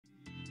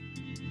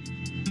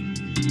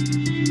Turn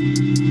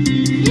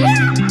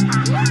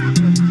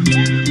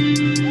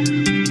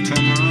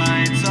the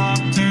lights off,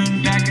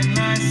 turn back and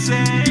I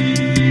say,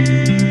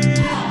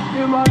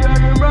 You're my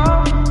dragon,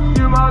 bro.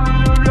 You're my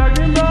little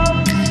dragon, bro.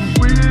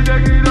 We did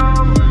take it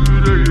on, we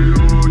did take it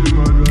on. You're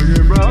my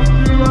dragon, bro.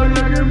 You're my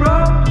dragon, bro.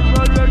 You're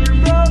my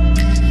dragon, bro.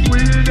 We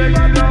did take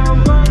it on,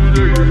 we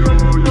did take it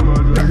on. You're my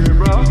dragon,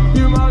 bro.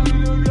 You're my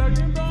little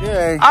dragon, bro.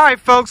 Yay. All right,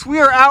 folks, we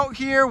are out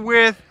here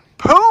with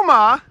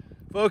Puma.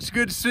 Folks,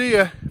 good to see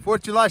you. 4th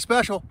of July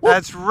special. Woo.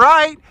 That's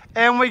right.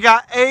 And we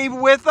got Abe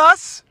with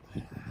us.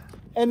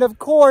 And of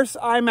course,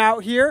 I'm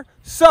out here.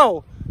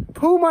 So,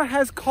 Puma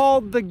has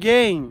called the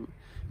game.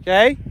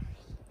 Okay?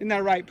 Isn't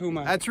that right,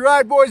 Puma? That's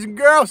right, boys and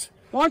girls.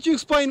 Why don't you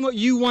explain what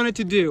you wanted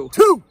to do?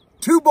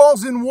 Two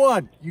balls in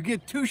one. You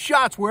get 2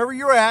 shots wherever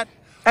you're at.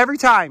 Every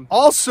time.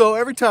 Also,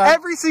 every time.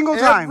 Every single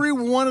time. Every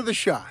one of the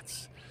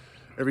shots.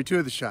 Every 2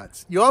 of the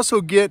shots. You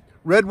also get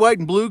red, white,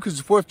 and blue because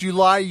it's 4th of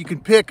July. You can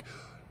pick,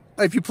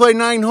 if you play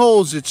 9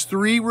 holes, it's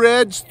 3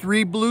 reds,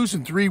 3 blues,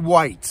 and 3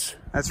 whites.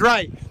 That's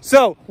right.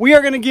 So, we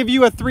are going to give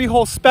you a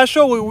 3-hole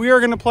special. We are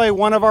going to play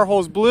one of our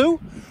holes blue,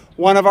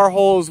 one of our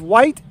holes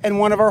white, and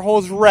one of our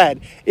holes red.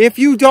 If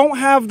you don't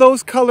have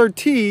those colored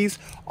tees,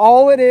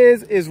 all it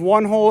is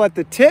 1 hole at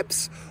the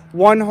tips,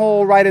 1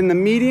 hole right in the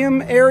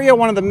medium area,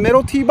 one of the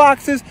middle tee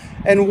boxes,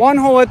 and 1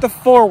 hole at the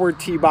forward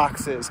tee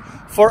boxes.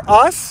 For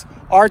us,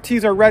 our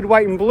tees are red,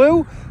 white, and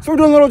blue. So we're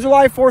doing a little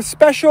July 4th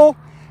special.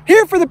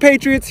 Here for the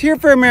Patriots, here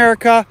for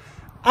America.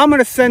 I'm going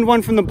to send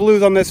one from the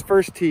blues on this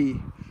first tee.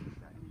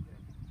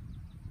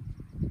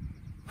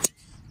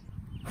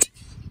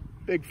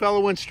 Big fella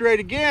went straight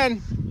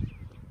again.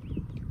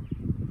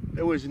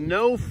 There was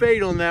no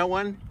fade on that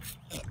one.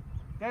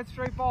 That's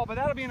straight ball, but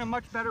that'll be in a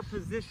much better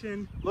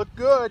position Looked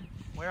good.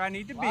 where I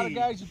need to A lot of be.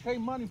 guys who pay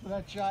money for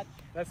that shot.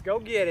 Let's go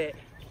get it.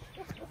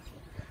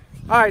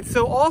 All right,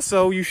 so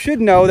also you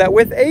should know that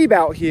with Abe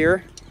out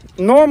here,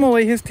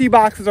 normally his tee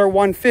boxes are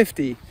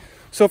 150.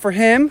 So for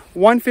him,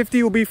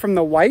 150 will be from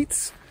the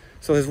whites.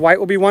 So his white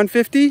will be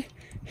 150,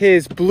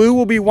 his blue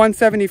will be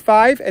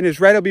 175, and his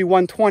red will be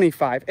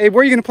 125. Abe,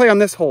 where are you gonna play on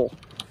this hole?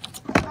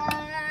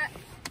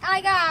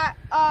 I got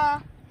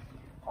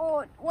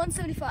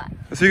 175.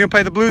 So you're gonna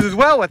play the blues as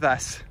well with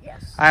us?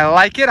 Yes. I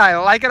like it, I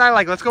like it, I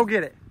like it. Let's go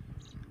get it.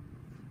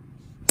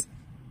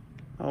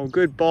 Oh,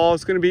 good ball.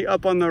 It's gonna be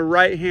up on the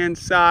right-hand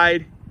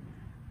side,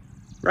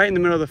 right in the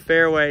middle of the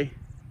fairway.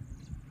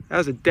 That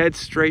was a dead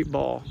straight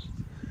ball.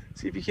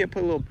 See if you can't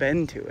put a little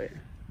bend to it.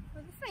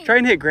 Try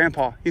and hit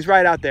Grandpa. He's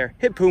right out there.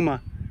 Hit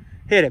Puma.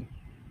 Hit him.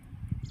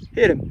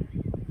 Hit him.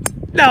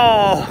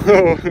 No!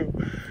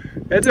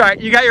 That's all right.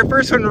 You got your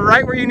first one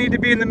right where you need to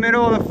be in the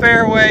middle of the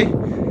fairway.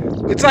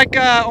 It's like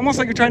almost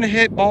like you're trying to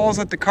hit balls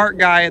at the cart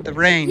guy at the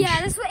range.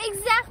 Yeah, that's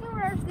exactly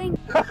what I was thinking.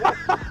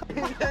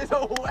 There's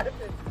a weapon.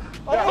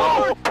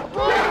 Oh!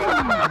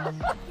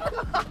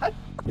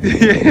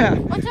 Yeah.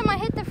 One time I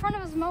hit the front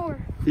of his mower.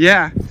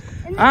 Yeah.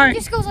 And then All right. it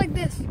just goes like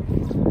this.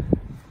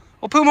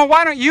 Well, Puma,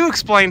 why don't you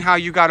explain how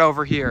you got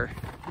over here?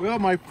 Well,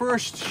 my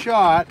first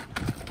shot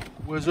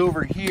was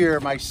over here.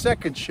 My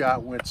second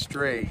shot went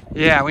straight.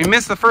 Yeah, we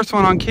missed the first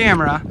one on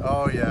camera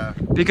Oh yeah.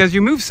 because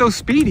you move so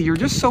speedy. You're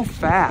just so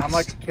fast. I'm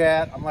like a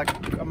cat. I'm like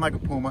a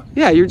puma.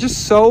 Yeah, you're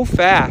just so I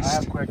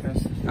fast. have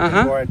quickness.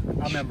 Uh-huh.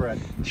 I'm inbred.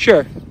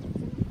 Sure.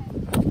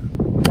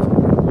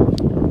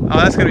 Oh,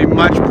 that's gonna be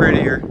much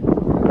prettier.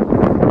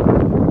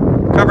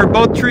 Covered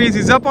both trees.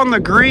 He's up on the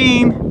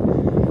green.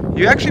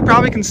 You actually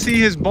probably can see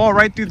his ball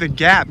right through the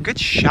gap. Good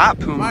shot,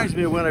 Puma. Reminds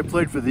me of when I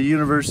played for the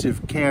University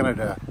of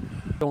Canada.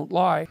 Don't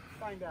lie.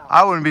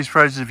 I wouldn't be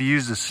surprised if you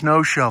used a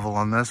snow shovel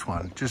on this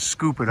one. Just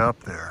scoop it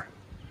up there.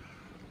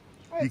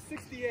 Oh,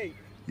 68.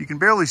 You can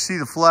barely see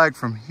the flag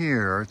from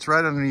here. It's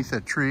right underneath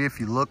that tree if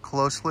you look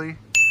closely.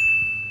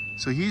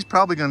 So he's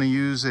probably going to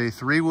use a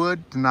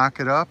 3-wood to knock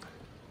it up.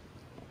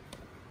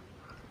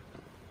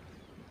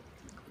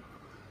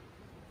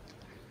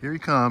 Here he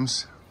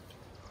comes.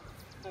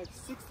 That's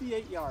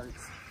 68 yards.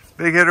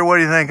 Big hitter, what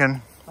are you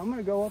thinking? I'm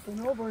gonna go up and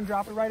over and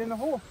drop it right in the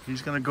hole.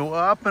 He's going to go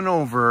up and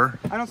over.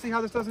 I don't see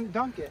how this doesn't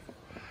dunk it.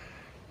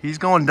 He's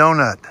going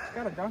donut.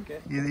 Gotta dunk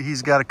it.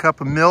 He's got a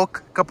cup of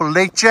milk, a cup of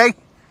leche.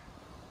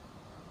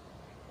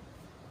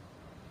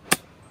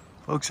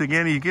 Folks,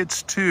 again, he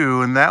gets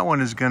 2, and that one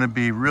is going to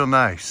be real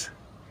nice.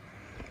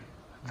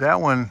 That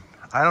one,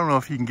 I don't know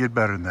if you can get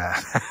better than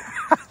that.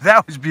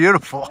 That was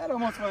beautiful. That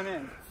almost went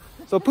in.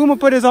 So Puma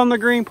put his on the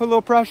green, put a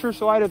little pressure,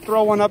 so I had to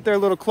throw one up there a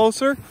little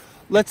closer.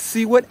 Let's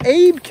see what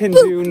Abe can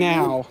do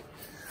now.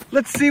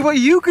 Let's see what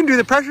you can do.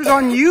 The pressure's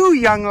on you,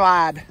 young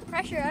lad.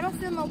 Pressure? I don't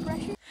feel no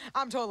pressure.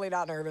 I'm totally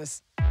not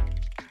nervous.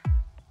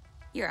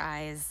 Your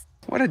eyes.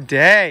 What a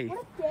day.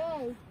 What a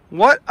day.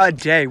 What a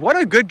day. What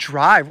a good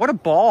drive. What a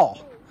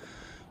ball.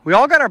 We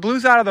all got our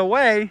blues out of the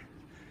way,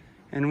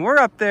 and we're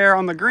up there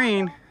on the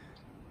green.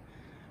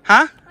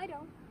 Huh? I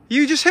don't.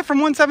 You just hit from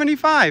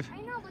 175.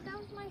 I know, but that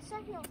was my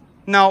second one.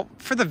 No,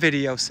 for the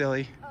video,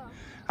 silly. Oh. All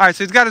right,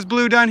 so he's got his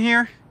blue done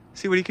here.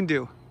 See what he can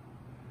do.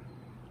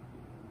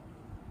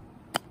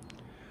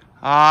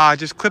 Ah,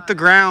 just clipped the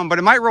ground, but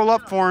it might roll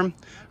up for him.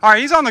 All right,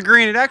 he's on the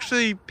green. It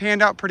actually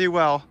panned out pretty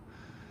well.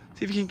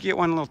 See if you can get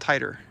one a little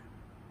tighter.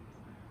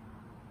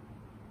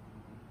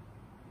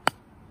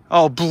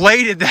 Oh,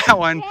 bladed that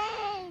one.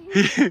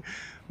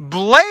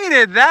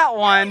 Bladed that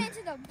one. Into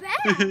the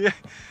bag.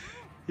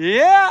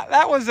 Yeah,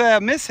 that was a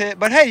mishit,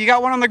 but hey, you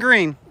got one on the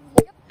green.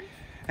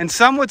 And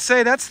some would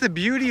say that's the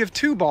beauty of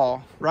two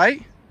ball,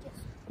 right?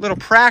 Little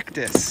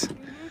practice.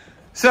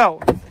 So,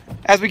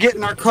 as we get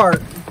in our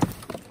cart,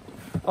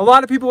 a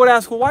lot of people would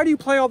ask, well, why do you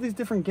play all these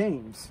different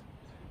games,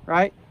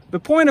 right? The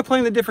point of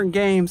playing the different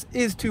games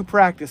is to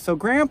practice. So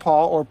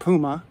Grandpa, or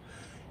Puma,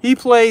 he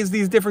plays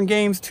these different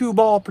games, two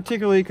ball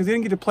particularly, because he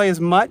didn't get to play as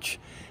much.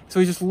 So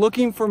he's just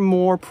looking for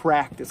more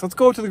practice. Let's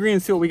go to the green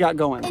and see what we got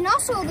going. And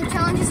also the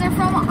challenges are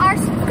from our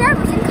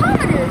subscribers and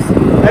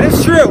commenters. That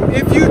is true.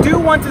 If you do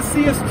want to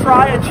see us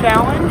try a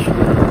challenge,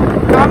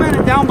 comment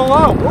it down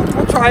below.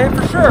 We'll try it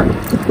for sure.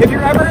 If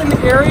you're ever in the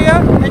area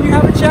and you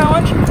have a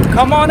challenge,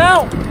 come on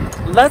out.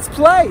 Let's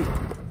play.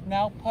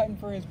 Now putting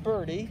for his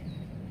birdie.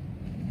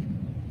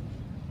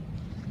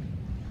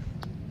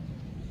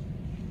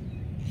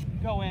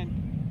 Go in.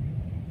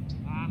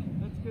 Ah,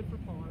 that's good for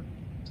par.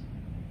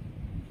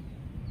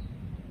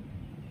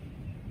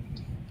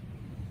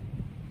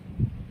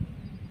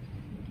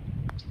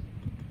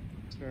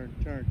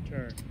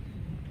 Turn.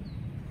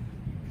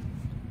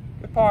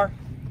 Good par.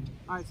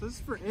 All right, so this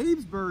is for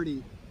Abe's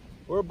birdie.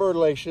 We're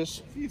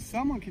birdlacious. See if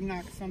someone can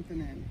knock something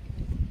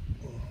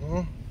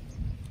in.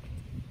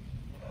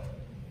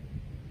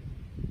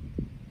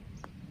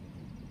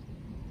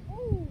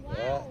 Oh, wow.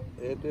 Yeah,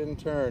 it didn't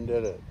turn,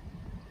 did it?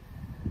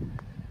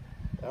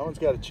 That one's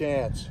got a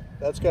chance.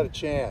 That's got a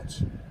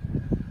chance.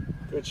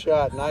 Good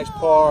shot. Nice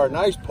par.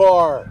 Nice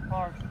par.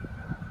 Par.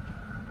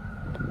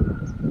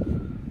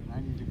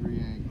 90-degree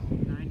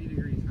angle. 90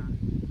 degrees, huh?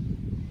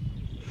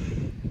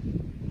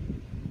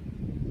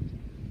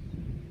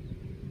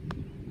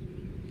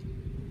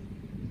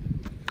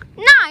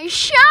 Nice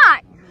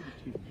shot.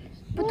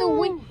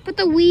 Put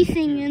the wee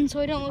thing in so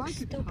I don't look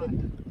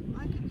stupid.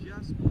 I could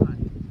just putt.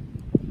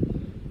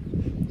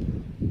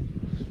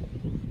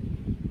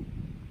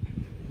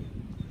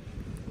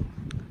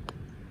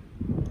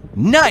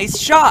 Nice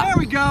shot. There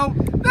we go.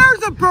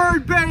 There's a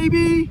bird,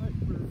 baby.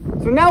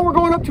 So now we're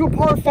going up to a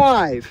par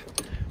 5.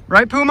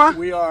 Right, Puma?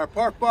 We are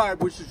par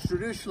 5, which is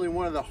traditionally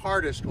one of the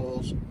hardest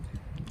holes.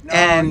 No,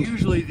 And-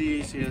 usually the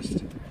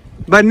easiest.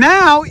 But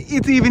now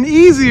it's even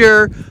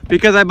easier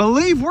because I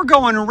believe we're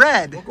going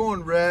red. We're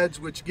going reds,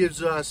 which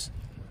gives us,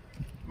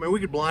 I mean, we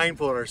could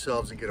blindfold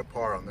ourselves and get a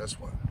par on this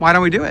one. Why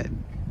don't we do it?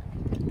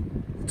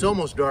 It's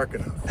almost dark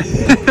enough.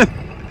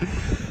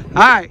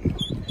 All right.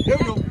 Here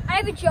we go. I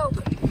have a joke.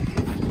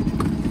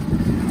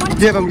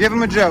 Give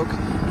him a joke.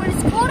 When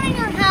it's cold in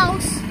your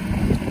house,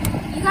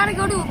 you gotta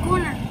go to a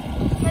corner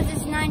because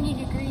it's 90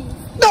 degrees.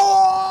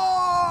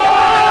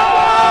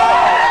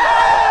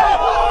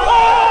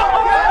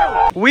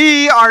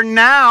 We are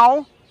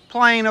now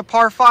playing a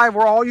par 5.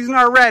 We're all using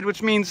our red,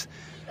 which means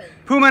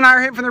Puma and I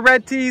are hitting from the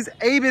red tees.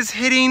 Abe is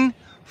hitting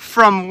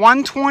from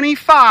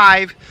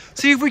 125.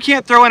 See if we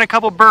can't throw in a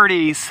couple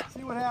birdies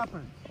See what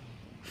happens.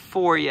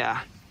 for ya.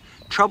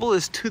 Trouble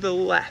is to the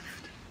left.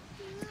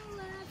 To the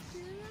left, to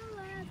the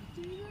left,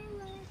 to the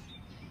left.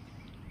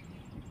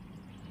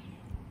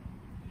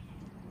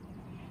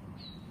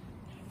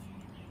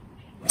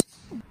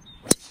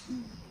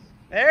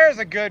 There's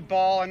a good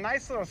ball, a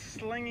nice little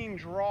slinging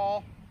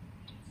draw.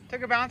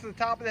 Took a bounce to the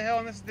top of the hill,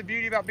 and this is the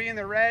beauty about being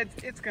the Reds.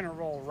 It's gonna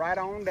roll right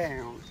on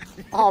down.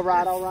 All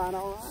right.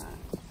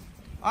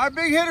 Our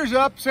big hitter's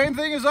up. Same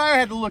thing as I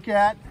had to look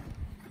at.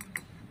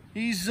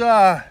 He's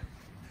a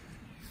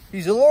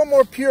little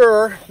more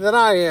pure than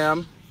I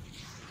am.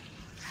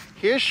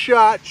 His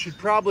shot should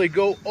probably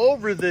go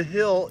over the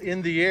hill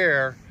in the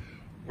air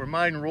where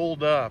mine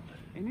rolled up.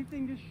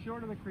 Anything just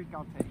short of the creek,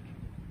 I'll take.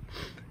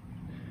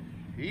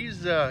 He's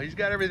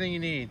got everything he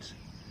needs.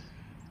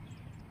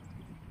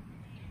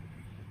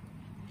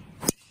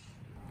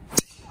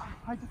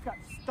 I just got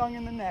stung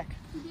in the neck.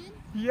 You did?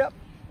 Yep.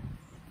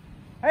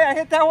 Hey, I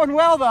hit that one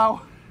well,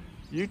 though.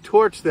 You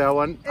torched that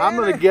one. I'm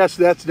gonna guess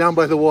that's down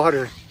by the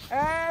water.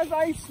 As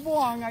I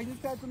swung, I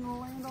just had something to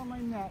land on my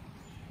net.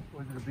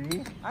 Was it a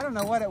bee? I don't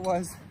know what it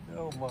was.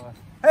 Oh my.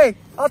 Hey,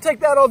 I'll take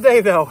that all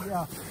day, though.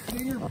 Yeah.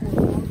 Stinger for a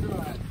long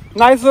drive.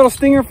 Nice little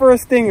stinger for a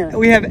stinger.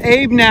 We have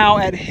Abe now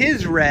at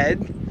his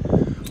red,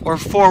 or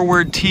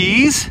forward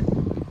tees.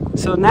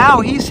 So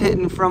now he's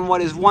hitting from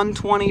what is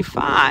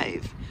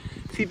 125.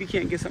 See if he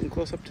can't get something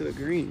close up to the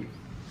green.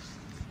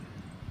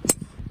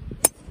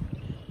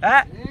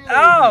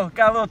 Oh,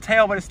 got a little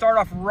tail, but it started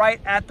off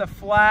right at the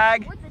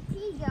flag, Where'd the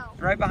tee go?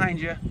 right behind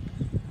you.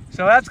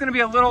 So that's gonna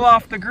be a little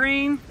off the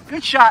green.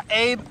 Good shot,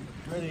 Abe.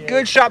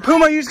 Good shot.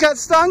 Puma, you just got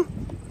stung?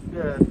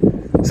 Yeah.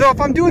 So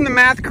if I'm doing the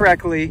math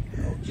correctly,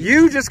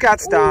 you just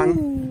got stung,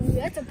 Ooh,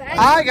 that's a bad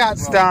I got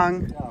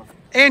stung,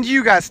 and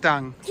you got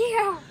stung.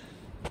 Yeah.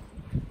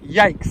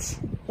 Yikes.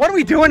 What are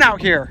we doing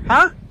out here,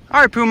 huh?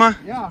 All right, Puma.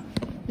 Yeah.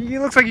 It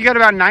looks like you got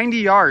about 90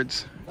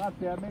 yards. Not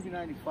bad. Maybe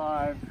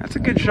 95. That's a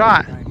good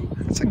shot.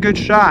 That's a good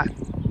shot.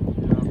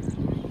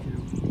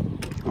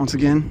 Once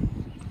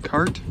again,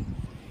 cart,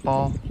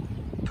 ball,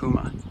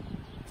 Puma.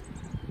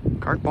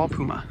 Cart, ball,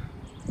 Puma.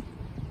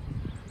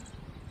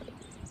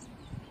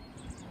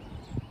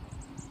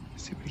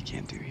 Let's see what he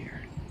can't do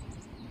here.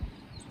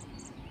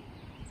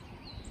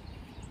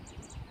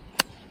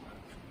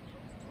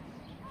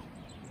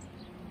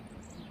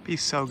 Be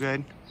so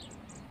good.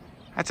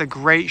 That's a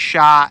great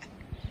shot.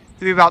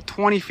 To be about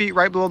 20 feet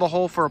right below the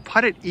hole for a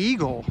putted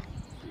eagle.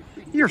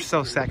 You're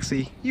so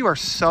sexy. You are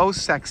so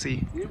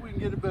sexy. See if we can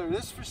get it better.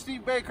 This is for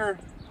Steve Baker.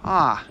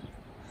 Ah,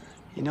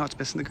 you know it's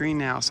missing the green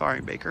now. Sorry,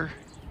 Baker.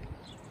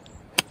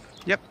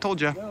 Yep,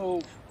 told you.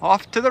 No.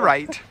 Off to the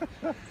right.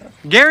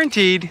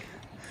 Guaranteed.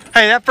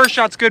 Hey, that first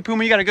shot's good,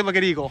 Puma. You got a good look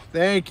at eagle.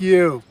 Thank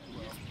you.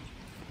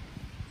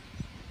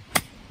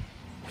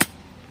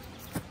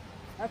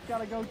 That's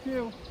got to go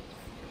too.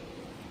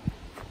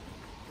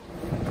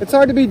 It's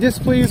hard to be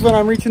displeased when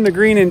I'm reaching the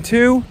green in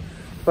 2,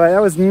 but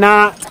that was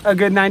not a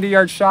good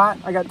 90-yard shot.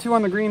 I got 2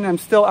 on the green and I'm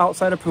still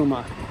outside of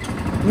Puma.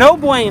 No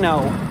bueno.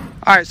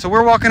 All right, so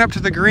we're walking up to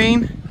the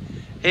green.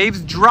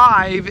 Abe's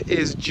drive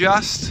is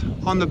just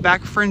on the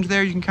back fringe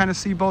there. You can kind of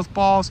see both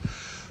balls.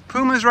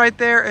 Puma's right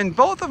there, and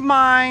both of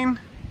mine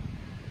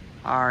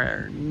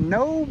are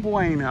no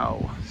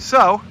bueno.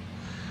 So,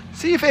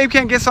 see if Abe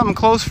can't get something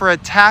close for a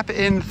tap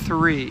in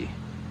 3.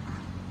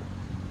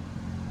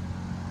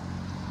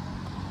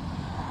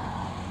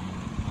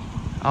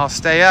 I'll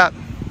stay up.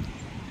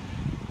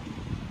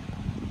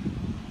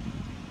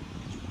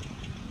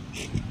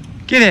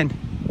 Get in.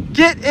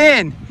 Get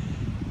in.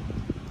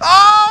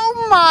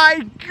 Oh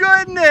my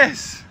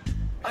goodness.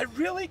 I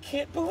really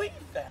can't believe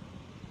that.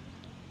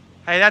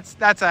 Hey,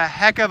 that's a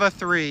heck of a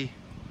 3.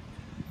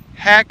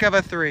 Heck of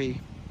a 3.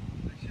 Good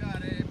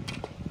shot, Abe.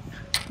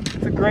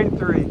 It's a great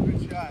 3.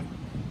 Good shot.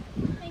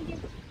 Thank you.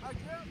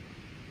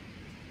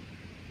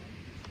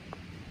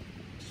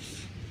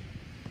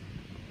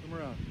 Come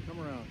around. Come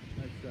around.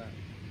 Nice shot.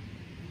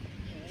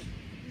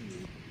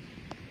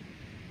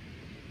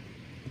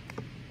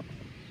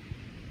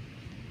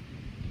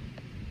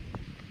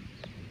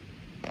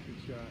 Good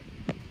shot.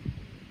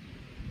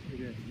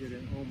 Get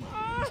in.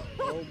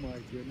 Oh my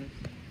goodness.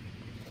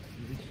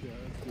 Good shot.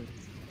 That's good.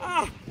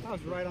 Ah, that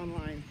was right on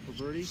line. For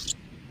birdie?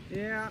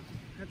 Yeah,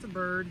 that's a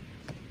bird.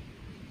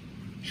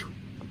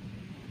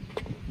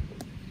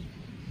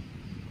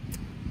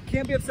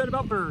 Can't be upset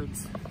about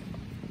birds.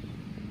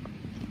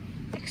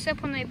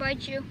 Except when they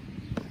bite you.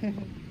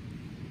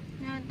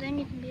 Now then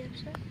you can be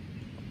upset.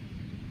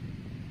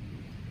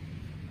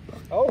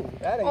 Oh,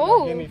 that ain't Oh.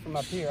 gonna give me from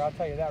up here. I'll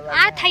tell you that right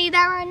now. I'll tell you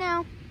that right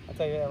now. I'll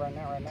tell you that right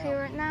now, Tell you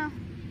right now.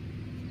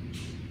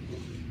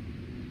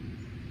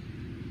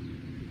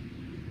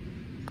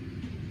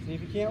 See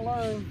if you can't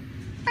learn.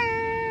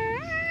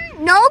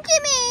 No,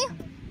 gimme.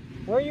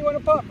 Where you want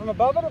to putt? From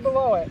above it or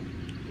below it?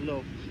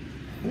 Low.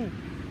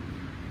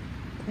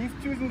 He's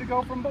choosing to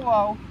go from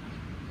below.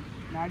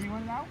 Now do you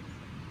want it out?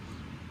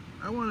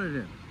 I want it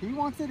in. He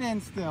wants it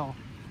in still.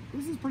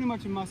 This is pretty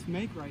much a must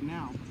make right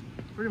now.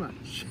 Pretty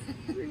much.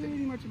 Pretty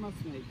much a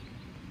must make.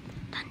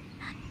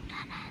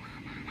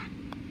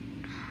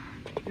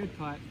 Good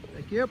putt.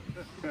 Thank you.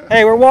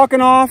 Hey, we're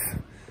walking off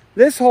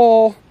this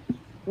hole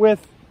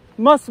with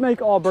must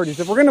make all birdies.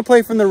 If we're gonna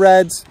play from the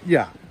reds,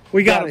 Yeah.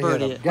 we gotta Gotta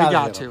birdie hit 'em. it. We Gotta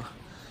got hit to. 'em.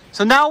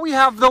 So now we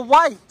have the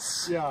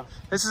whites. Yeah.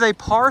 This is a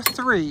par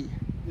 3.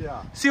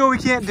 Yeah. See what we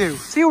can't do.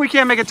 See what we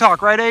can't make it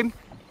talk, right, Abe?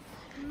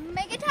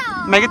 Make it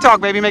talk. Make it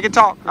talk, baby, make it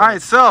talk. All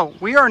right, so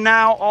we are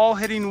now all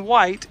hitting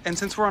white, and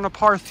since we're on a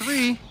par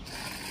 3,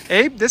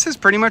 Abe, this is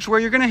pretty much where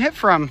you're gonna hit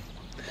from.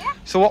 Yeah.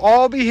 So we'll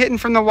all be hitting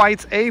from the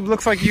whites. Abe,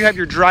 looks like you have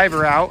your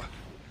driver out.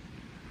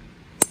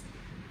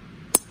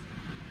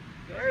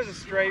 There's a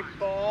straight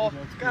ball.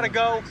 Gotta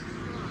go.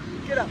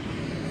 Get up.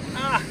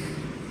 Ah,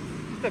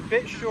 just a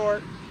bit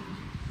short.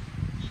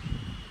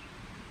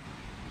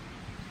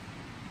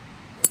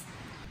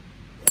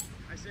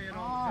 I say it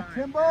all the time.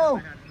 Timbo. I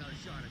got another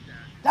shot at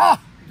that. Ah!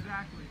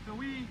 Exactly. So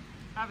we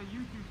have a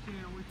YouTube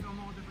channel. We film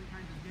all different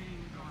kinds of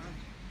games on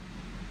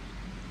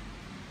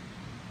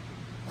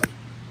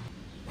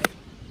it.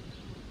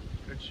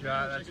 Good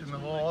shot. That's in the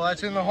hole.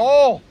 That's in the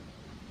hole.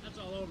 That's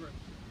all over.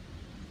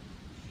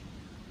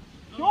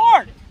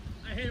 Short!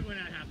 I hate when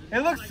that happens. It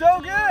looks Like, so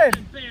it's good.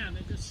 And bam,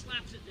 it just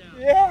slaps it down.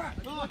 Yeah.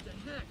 Like, what the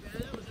heck, man?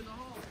 That was in the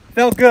hole.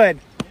 Felt good.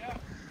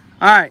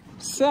 All right,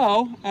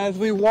 so as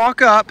we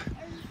walk up,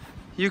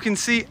 you can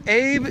see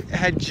Abe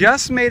had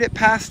just made it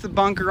past the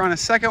bunker on a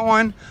second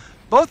one.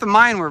 Both of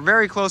mine were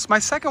very close. My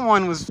second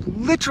one was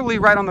literally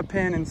right on the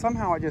pin, and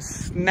somehow I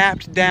just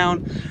snapped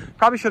down.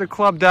 Probably should have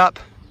clubbed up.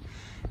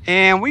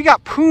 And we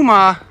got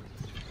Puma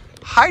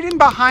hiding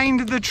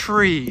behind the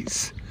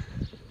trees.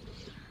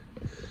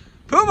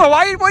 Puma,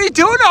 what are you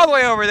doing all the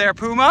way over there,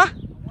 Puma?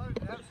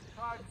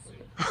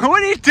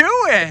 What are you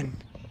doing?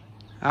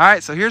 All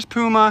right, so here's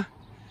Puma.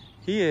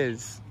 He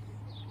is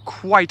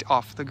quite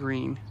off the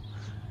green.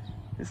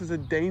 This is a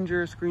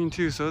dangerous green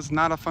too, so it's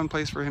not a fun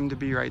place for him to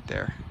be right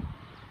there.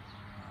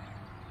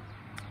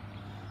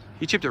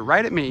 He chipped it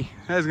right at me.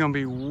 That is gonna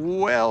be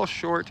well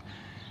short.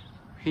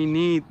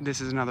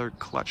 This is another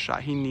clutch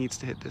shot. He needs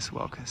to hit this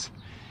well because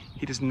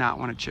he does not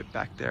want to chip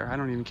back there. I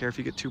don't even care if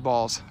you get 2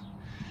 balls.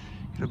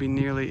 It'll be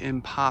nearly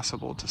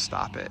impossible to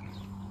stop it.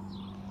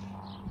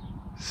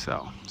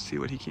 So, see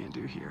what he can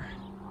do here.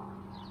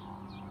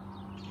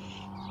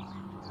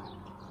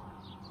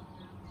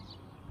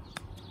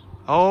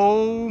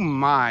 Oh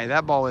my,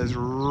 that ball is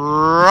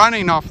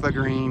running off the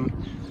green.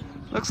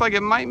 Looks like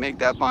it might make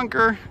that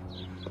bunker.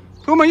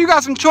 Puma, you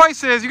got some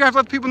choices. You guys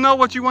let the people know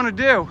what you want to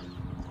do.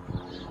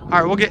 All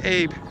right, we'll get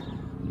Abe.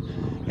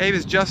 Abe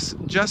is just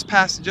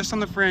past, just on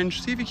the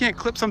fringe. See if he can't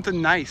clip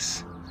something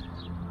nice.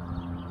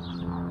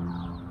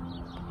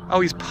 Oh,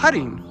 he's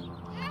putting.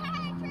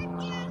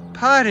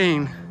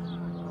 Putting.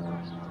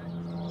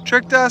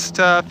 Tricked us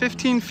to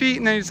 15 feet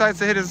and then he decides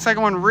to hit his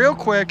second one real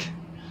quick.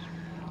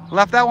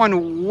 Left that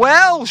one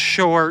well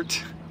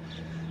short.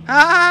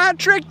 Ah,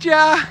 tricked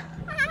ya.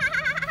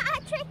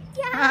 Tricked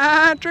ya.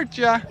 Ah, tricked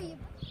ya.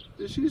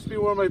 This used to be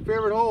one of my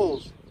favorite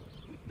holes.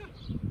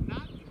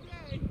 Not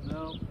today.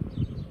 No.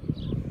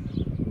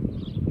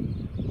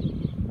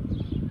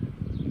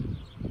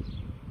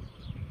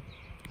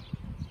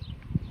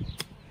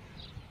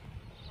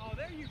 Oh,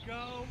 there you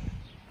go.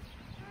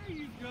 There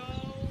you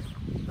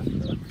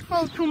go.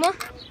 Oh, Puma.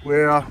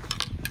 Well,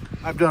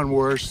 I've done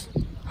worse.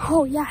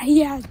 Oh, yeah,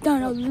 he has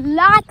done a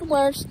lot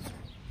worse.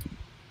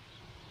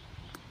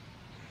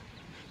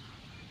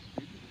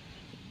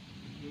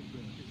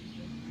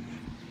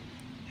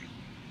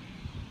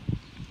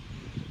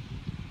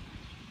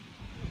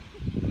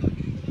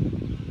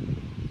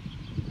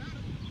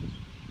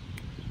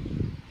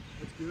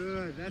 That's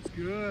good. That's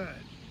good.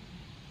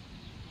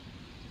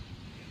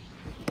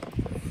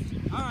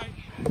 All right,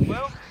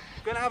 well,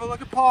 gonna have a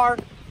look at par.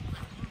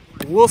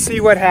 We'll see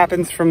what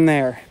happens from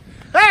there.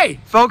 Hey,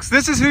 folks,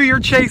 this is who you're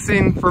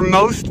chasing for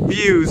most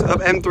views of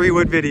M3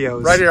 Wood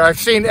videos. Right here. I've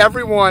seen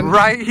everyone.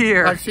 Right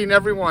here. I've seen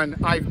everyone.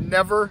 I've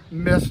never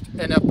missed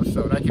an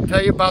episode. I can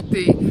tell you about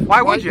the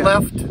Why would you?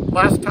 left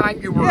last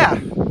time you were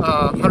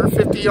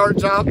 150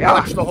 yards out. Yeah.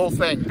 Watch the whole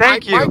thing.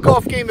 Thank you. My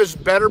golf game is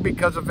better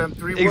because of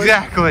M3 Wood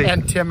Exactly.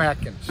 and Tim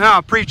Atkins.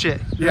 No, preach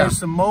it. Yeah. There's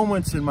some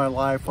moments in my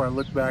life where I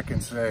look back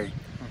and say,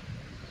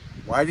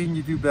 why didn't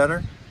you do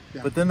better?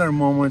 Yeah. But then there are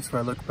moments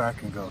where I look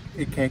back and go,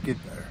 it can't get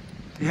better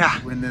Yeah,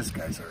 when this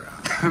guy's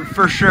around.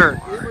 for sure.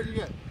 What did you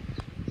get?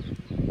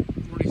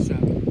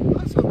 47.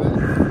 That's not bad.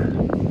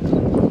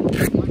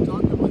 Am I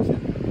talking what's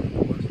in?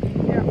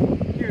 Yeah,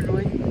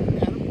 usually.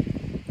 Adam,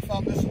 I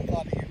found this one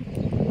thought of you.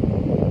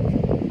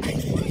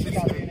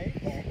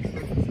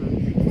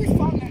 We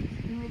found that.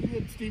 You really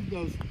did. Steve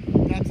goes,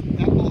 that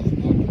ball's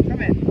not.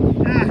 Come in.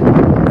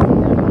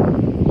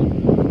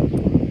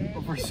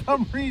 But for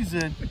some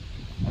reason,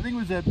 I think it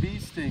was that bee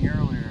sting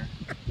earlier.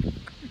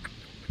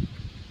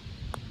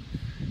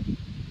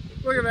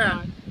 Look at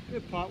that.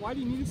 Good putt. Why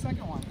do you need a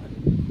second one?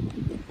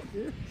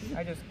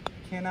 I just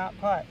cannot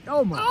putt.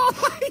 Oh my.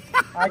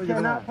 I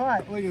cannot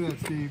putt. Look at that,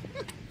 Steve.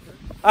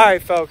 All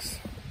right, folks.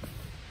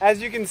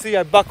 As you can see,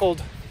 I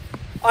buckled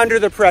under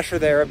the pressure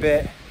there a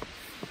bit.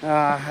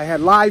 I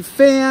had live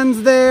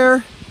fans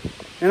there,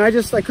 and I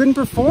couldn't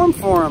perform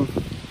for them.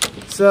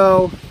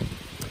 So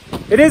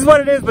it is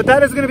what it is, but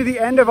that is going to be the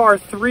end of our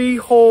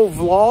 3-hole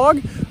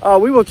vlog.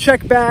 We will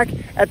check back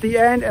at the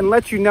end and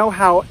let you know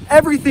how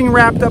everything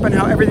wrapped up and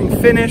how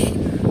everything finished.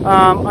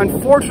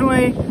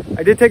 Unfortunately,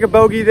 I did take a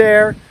bogey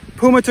there.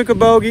 Puma took a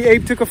bogey,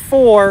 Abe took a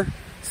 4.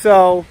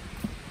 So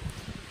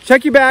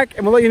check you back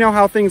and we'll let you know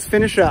how things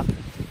finish up.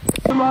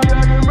 You my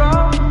dragon,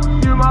 bro.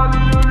 You my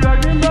little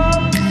dragon, bro.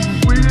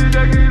 We did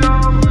take it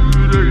on. We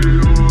did take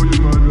it on. You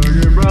my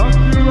dragon, bro.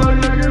 You my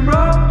dragon,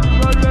 bro. You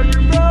my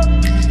dragon, bro.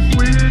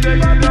 We did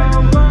take it on.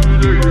 We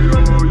did take it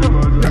on. You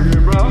my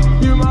dragon, bro.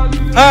 You my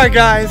little. All right,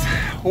 guys,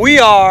 we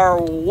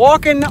are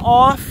walking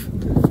off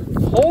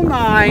hole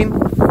 9.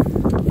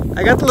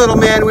 I got the little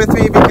man with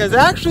me because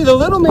actually the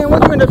little man,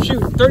 what did you end up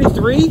shooting?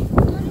 33?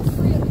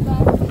 33 on the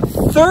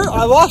back.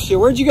 I lost you.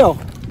 Where'd you go?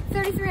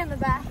 33 on the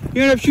back.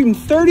 You ended up shooting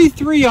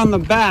 33 on the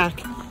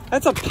back.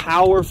 That's a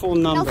powerful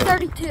No, number.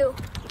 32.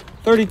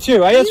 32.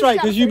 That's You right,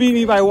 shot because you beat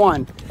me by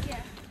 1. Yeah.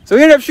 So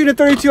we ended up shooting at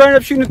 32. I ended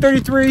up shooting at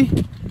 33.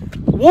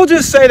 We'll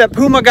just say that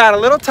Puma got a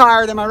little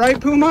tired. Am I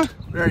right, Puma?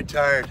 Very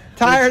tired.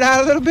 Tired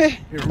out a little bit?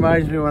 It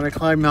reminds me when I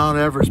climbed Mount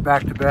Everest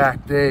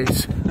back-to-back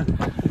days.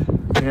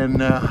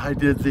 And I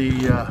did the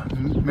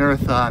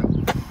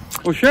marathon,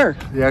 Well, sure.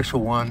 the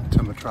actual one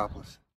to Metropolis.